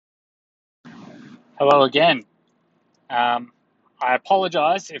Hello again. Um, I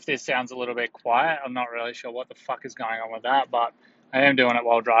apologize if this sounds a little bit quiet. I'm not really sure what the fuck is going on with that, but I am doing it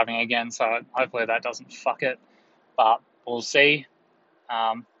while driving again, so hopefully that doesn't fuck it. But we'll see.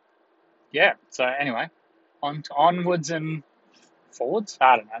 Um, yeah. So anyway, onwards and forwards.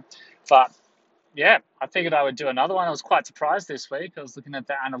 I don't know, but yeah, I figured I would do another one. I was quite surprised this week. I was looking at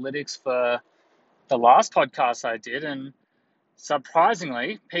the analytics for the last podcast I did, and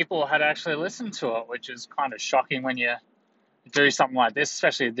surprisingly, people had actually listened to it, which is kind of shocking when you do something like this,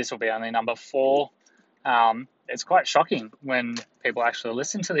 especially if this will be only number four. It's quite shocking when people actually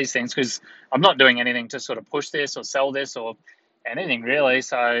listen to these things because I'm not doing anything to sort of push this or sell this or anything really.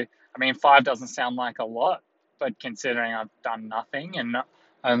 So, I mean, five doesn't sound like a lot, but considering I've done nothing and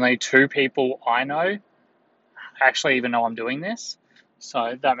only two people I know actually even know I'm doing this,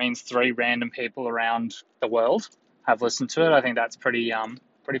 so that means three random people around the world have listened to it. I think that's pretty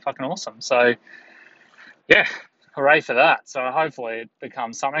fucking awesome. So yeah, hooray for that. So hopefully it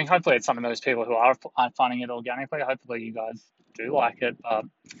becomes something. Hopefully it's some of those people who are finding it organically. Hopefully you guys do like it. But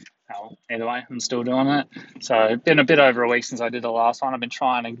either way, I'm still doing it. So it's been a bit over a week since I did the last one. I've been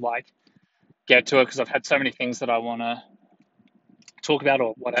trying to get to it because I've had so many things that I want to talk about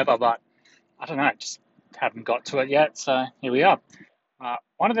or whatever. But I don't know, just haven't got to it yet. So here we are.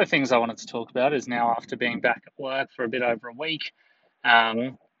 One of the things I wanted to talk about is now after being back at work for a bit over a week,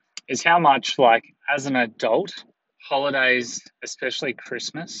 um, is how much, like, as an adult, holidays, especially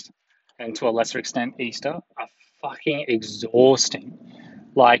Christmas, and to a lesser extent Easter, are fucking exhausting.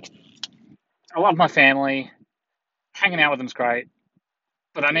 Like, I love my family, hanging out with them's great,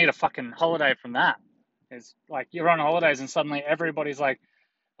 but I need a fucking holiday from that. It's like you're on holidays and suddenly everybody's like,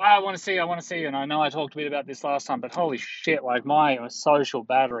 oh, I want to see you, I want to see you. And I know I talked a bit about this last time, but holy shit, like my social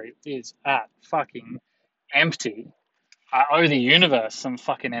battery is at fucking empty. I owe the universe some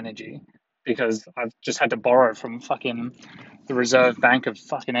fucking energy because I've just had to borrow from fucking the reserve bank of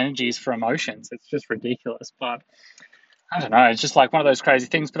fucking energies for emotions. It's just ridiculous. But I don't know. It's just like one of those crazy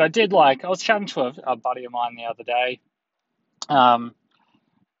things. But I was chatting to a buddy of mine the other day, um,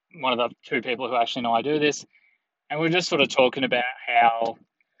 one of the two people who actually know I do this. And we are just sort of talking about how,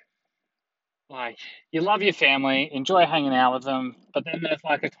 like, you love your family, enjoy hanging out with them, but then there's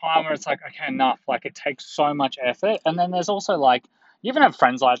like a time where it's like, okay, enough. Like, it takes so much effort. And then there's also like, you even have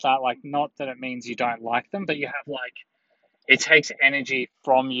friends like that. Like, not that it means you don't like them, but you have like, it takes energy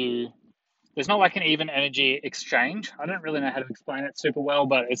from you. There's not like an even energy exchange. I don't really know how to explain it super well,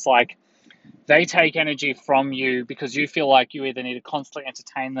 but it's like they take energy from you because you feel like you either need to constantly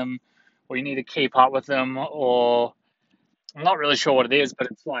entertain them or you need to keep up with them, or I'm not really sure what it is, but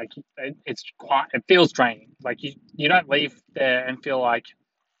it's like it feels draining. Like you don't leave there and feel like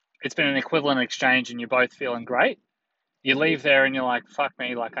it's been an equivalent exchange and you're both feeling great. You leave there and you're like, fuck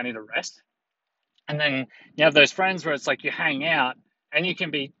me, like I need a rest. And then you have those friends where it's like you hang out and you can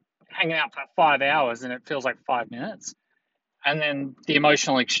be hanging out for 5 hours and it feels like 5 minutes. And then the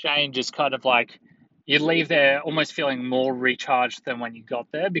emotional exchange is kind of like you leave there almost feeling more recharged than when you got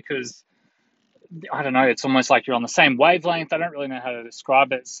there because I don't know, it's almost like you're on the same wavelength. I don't really know how to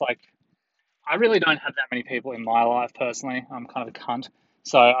describe it. It's like I really don't have that many people in my life personally. I'm kind of a cunt.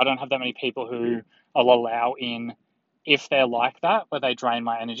 So I don't have that many people who I'll allow in if they're like that, where they drain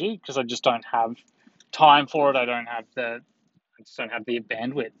my energy because I just don't have time for it. I just don't have the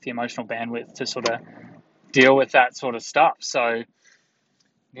bandwidth, the emotional bandwidth to sort of deal with that sort of stuff. So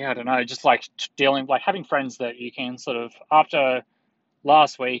yeah, I don't know, just like dealing, like having friends that you can sort of, after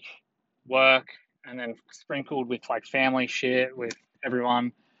last week, work, and then sprinkled with like family shit with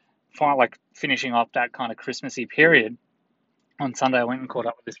everyone, like finishing off that kind of Christmassy period. On Sunday, I went and caught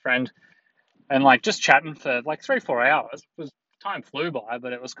up with this friend and like just chatting for like 3 4 hours. It was time flew by,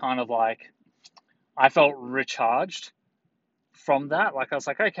 but it was kind of like I felt recharged from that. Like I was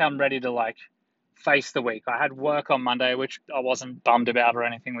like, okay, I'm ready to like face the week. I had work on Monday, which I wasn't bummed about or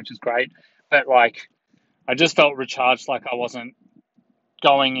anything, which is great. But like I just felt recharged, like I wasn't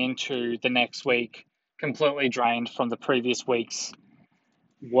going into the next week completely drained from the previous week's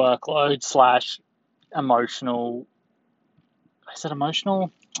workload slash emotional. Is it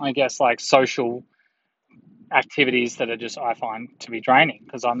emotional? I guess like social activities that are just I find to be draining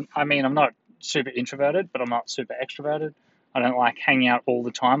because I'm not super introverted, but I'm not super extroverted. I don't like hanging out all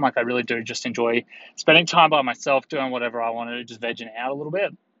the time. Like I really do just enjoy spending time by myself, doing whatever I want to do, just vegging out a little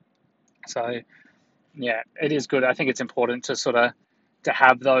bit. So yeah, it is good. I think it's important to sort of to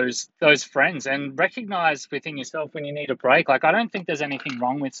have those friends and recognize within yourself when you need a break. Like I don't think there's anything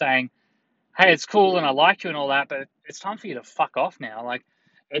wrong with saying, hey, it's cool and I like you and all that, but it's time for you to fuck off now. Like,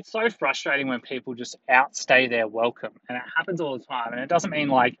 it's so frustrating when people just outstay their welcome, and it happens all the time. And it doesn't mean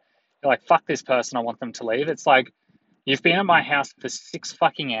like You're like, fuck this person, I want them to leave. It's like, you've been at my house for 6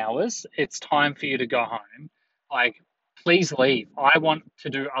 fucking hours. It's time for you to go home. Like, please leave. I want to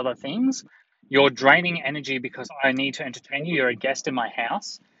do other things. You're draining energy because I need to entertain you. You're a guest in my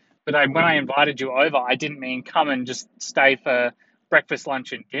house. But when I invited you over, I didn't mean come and just stay for breakfast,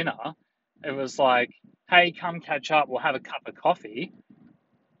 lunch, and dinner. It was like, hey, come catch up. We'll have a cup of coffee,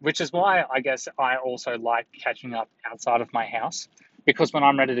 which is why I guess I also like catching up outside of my house because when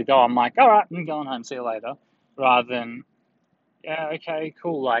I'm ready to go, I'm like, all right, I'm going home. See you later, rather than yeah, okay,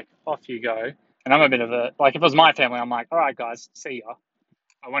 cool, like off you go. And I'm a bit of a like if it was my family, I'm like, all right, guys, see ya.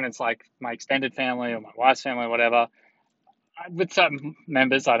 But when it's like my extended family or my wife's family, or whatever, with certain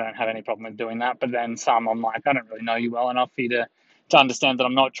members, I don't have any problem with doing that. But then some, I'm like, I don't really know you well enough for you to understand that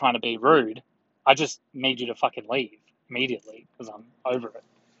I'm not trying to be rude. I just need you to fucking leave immediately because I'm over it.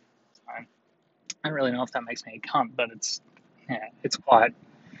 So, I don't really know if that makes me a cunt, but yeah, it's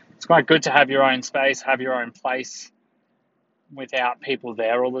quite good to have your own space, have your own place without people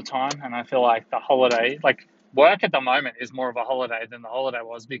there all the time. And I feel like the holiday, like work at the moment, is more of a holiday than the holiday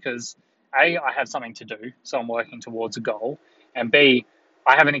was because A, I have something to do, so I'm working towards a goal, and B,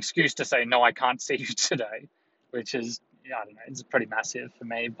 I have an excuse to say no, I can't see you today, which is yeah, I don't know, it's pretty massive for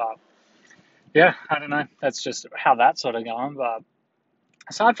me. But yeah, I don't know, that's just how that's sort of going. But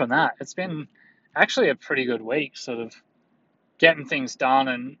aside from that, it's been actually a pretty good week, sort of getting things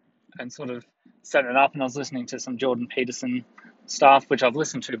done and sort of setting it up. And I was listening to some Jordan Peterson stuff, which I've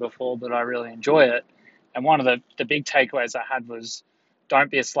listened to before, but I really enjoy it. And one of the big takeaways I had was don't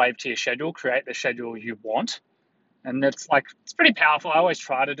be a slave to your schedule, create the schedule you want. And it's like, it's pretty powerful. I always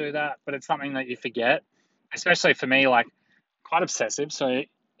try to do that, but it's something that you forget, especially for me, like quite obsessive. So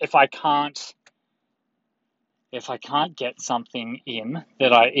if I can't, if I can't get something in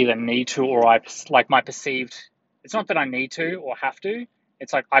that I either need to or I like my perceived, it's not that I need to or have to.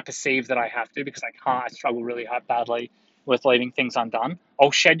 It's like I perceive that I have to because I can't. I struggle really hard, badly with leaving things undone.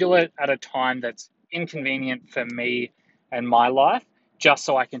 I'll schedule it at a time that's inconvenient for me and my life, just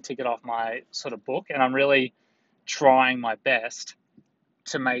so I can tick it off my sort of book. And I'm really trying my best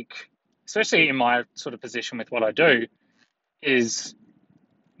to make, especially in my sort of position with what I do, is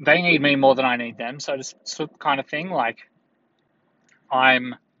they need me more than I need them. So just sort of kind of thing. Like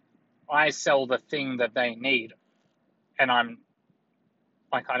I'm I sell the thing that they need, and I'm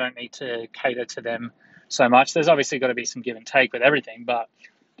like I don't need to cater to them so much. There's obviously got to be some give and take with everything, but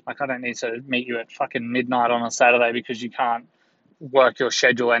like I don't need to meet you at fucking midnight on a Saturday because you can't work your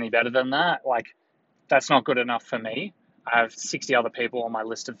schedule any better than that. Like that's not good enough for me. I have 60 other people on my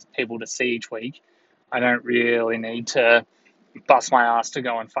list of people to see each week. I don't really need to bust my ass to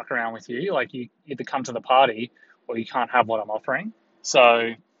go and fuck around with you. Like you either come to the party or you can't have what I'm offering. So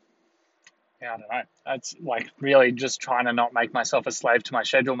yeah, I don't know. That's like really just trying to not make myself a slave to my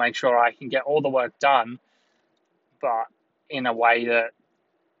schedule, make sure I can get all the work done, but in a way that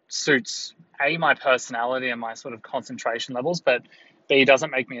suits A, my personality and my sort of concentration levels, but B, doesn't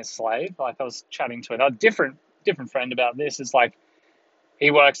make me a slave. Like I was chatting to a different friend about this. Is like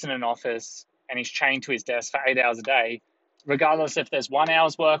he works in an office and he's chained to his desk for 8 hours a day. Regardless if there's 1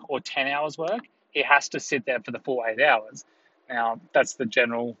 hour's work or 10 hours work, he has to sit there for the full 8 hours. Now, that's the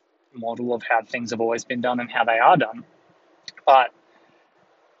general model of how things have always been done and how they are done. But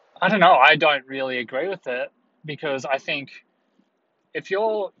I don't know, I don't really agree with it because I think if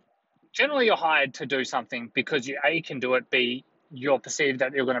you're generally you're hired to do something because you A can do it, B you're perceived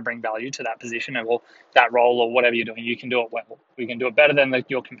that you're going to bring value to that position or that role or whatever you're doing. You can do it well. You can do it better than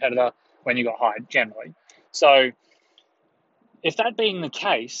your competitor when you got hired generally. So if that being the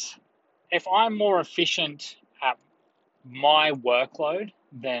case, if I'm more efficient at my workload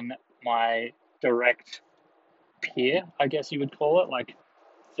than my direct peer, I guess you would call it, like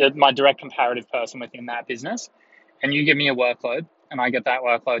my direct comparative person within that business, and you give me a workload and I get that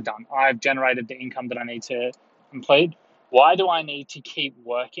workload done, I've generated the income that I need to complete. Why do I need to keep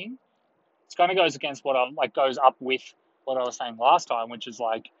working? It's kind of goes against what I'm like, goes up with what I was saying last time, which is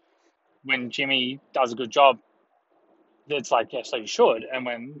like when Jimmy does a good job, it's like, yeah, so you should. And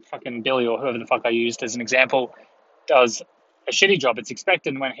when fucking Billy or whoever the fuck I used as an example does a shitty job, it's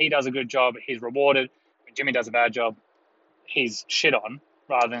expected. And when he does a good job, he's rewarded. When Jimmy does a bad job, he's shit on,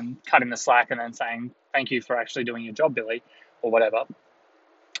 rather than cutting the slack and then saying, thank you for actually doing your job, Billy, or whatever.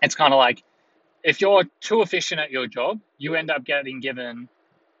 It's kind of like if you're too efficient at your job, you end up getting given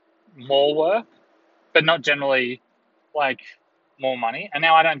more work, but not generally like more money. And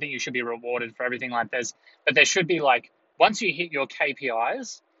now I don't think you should be rewarded for everything like this, but there should be like, once you hit your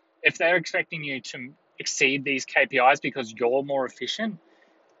KPIs, if they're expecting you to exceed these KPIs because you're more efficient,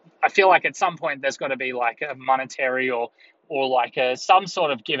 I feel like at some point there's got to be like a monetary or or like some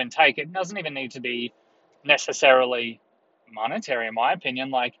sort of give and take. It doesn't even need to be necessarily monetary, in my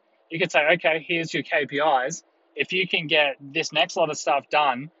opinion. Like, you could say, okay, here's your KPIs. If you can get this next lot of stuff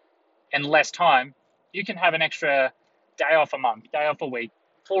done in less time, you can have an extra day off a month, day off a week,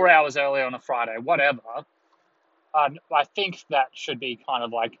 4 hours early on a Friday, whatever. I think that should be kind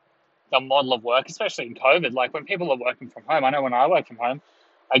of like the model of work, especially in COVID. Like, when people are working from home, I know when I work from home,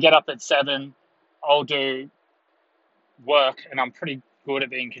 I get up at 7, I'll do work, and I'm pretty good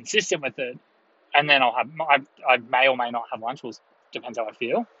at being consistent with it. And then I may or may not have lunch. Well, depends how I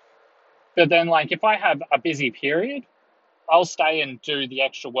feel. But then, like, if I have a busy period, I'll stay and do the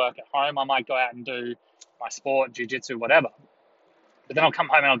extra work at home. I might go out and do my sport, jiu-jitsu, whatever. But then I'll come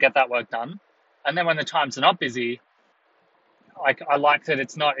home and I'll get that work done. And then when the times are not busy, like, I like that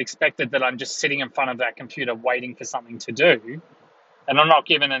it's not expected that I'm just sitting in front of that computer waiting for something to do. And I'm not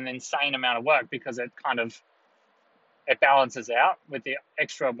given an insane amount of work, because it balances out with the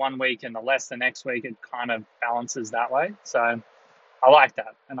extra 1 week and the less the next week. It kind of balances that way. So I like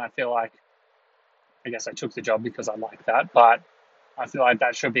that. And I feel like, I guess I took the job because I like that, but I feel like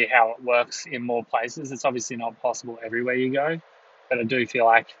that should be how it works in more places. It's obviously not possible everywhere you go, but I do feel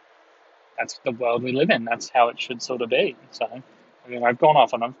like that's the world we live in. That's how it should sort of be. So, I mean, I've gone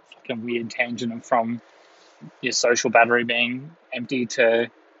off on a fucking weird tangent from your social battery being empty to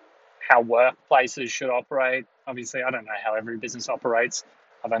how workplaces should operate. Obviously, I don't know how every business operates.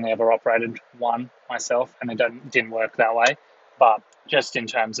 I've only ever operated one myself, and it didn't work that way. But just in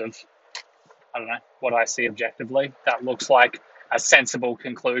terms of, I don't know, what I see objectively, that looks like a sensible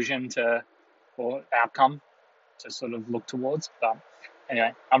conclusion or outcome to sort of look towards. But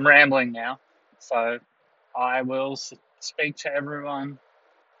anyway, I'm rambling now. So I will speak to everyone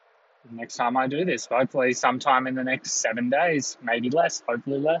next time I do this. Hopefully sometime in the next 7 days, maybe less,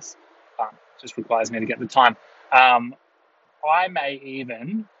 hopefully less. Just requires me to get the time. I may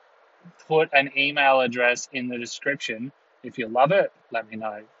even put an email address in the description. If you love it, let me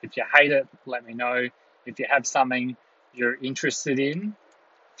know. If you hate it, let me know. If you have something you're interested in,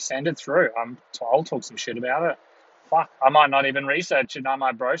 send it through. I'll talk some shit about it. Fuck, I might not even research it. I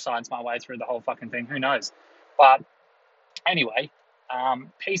might bro science my way through the whole fucking thing. Who knows? But anyway,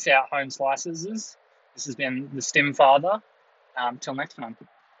 peace out, home slices. This has been the Stim Father. Till next time.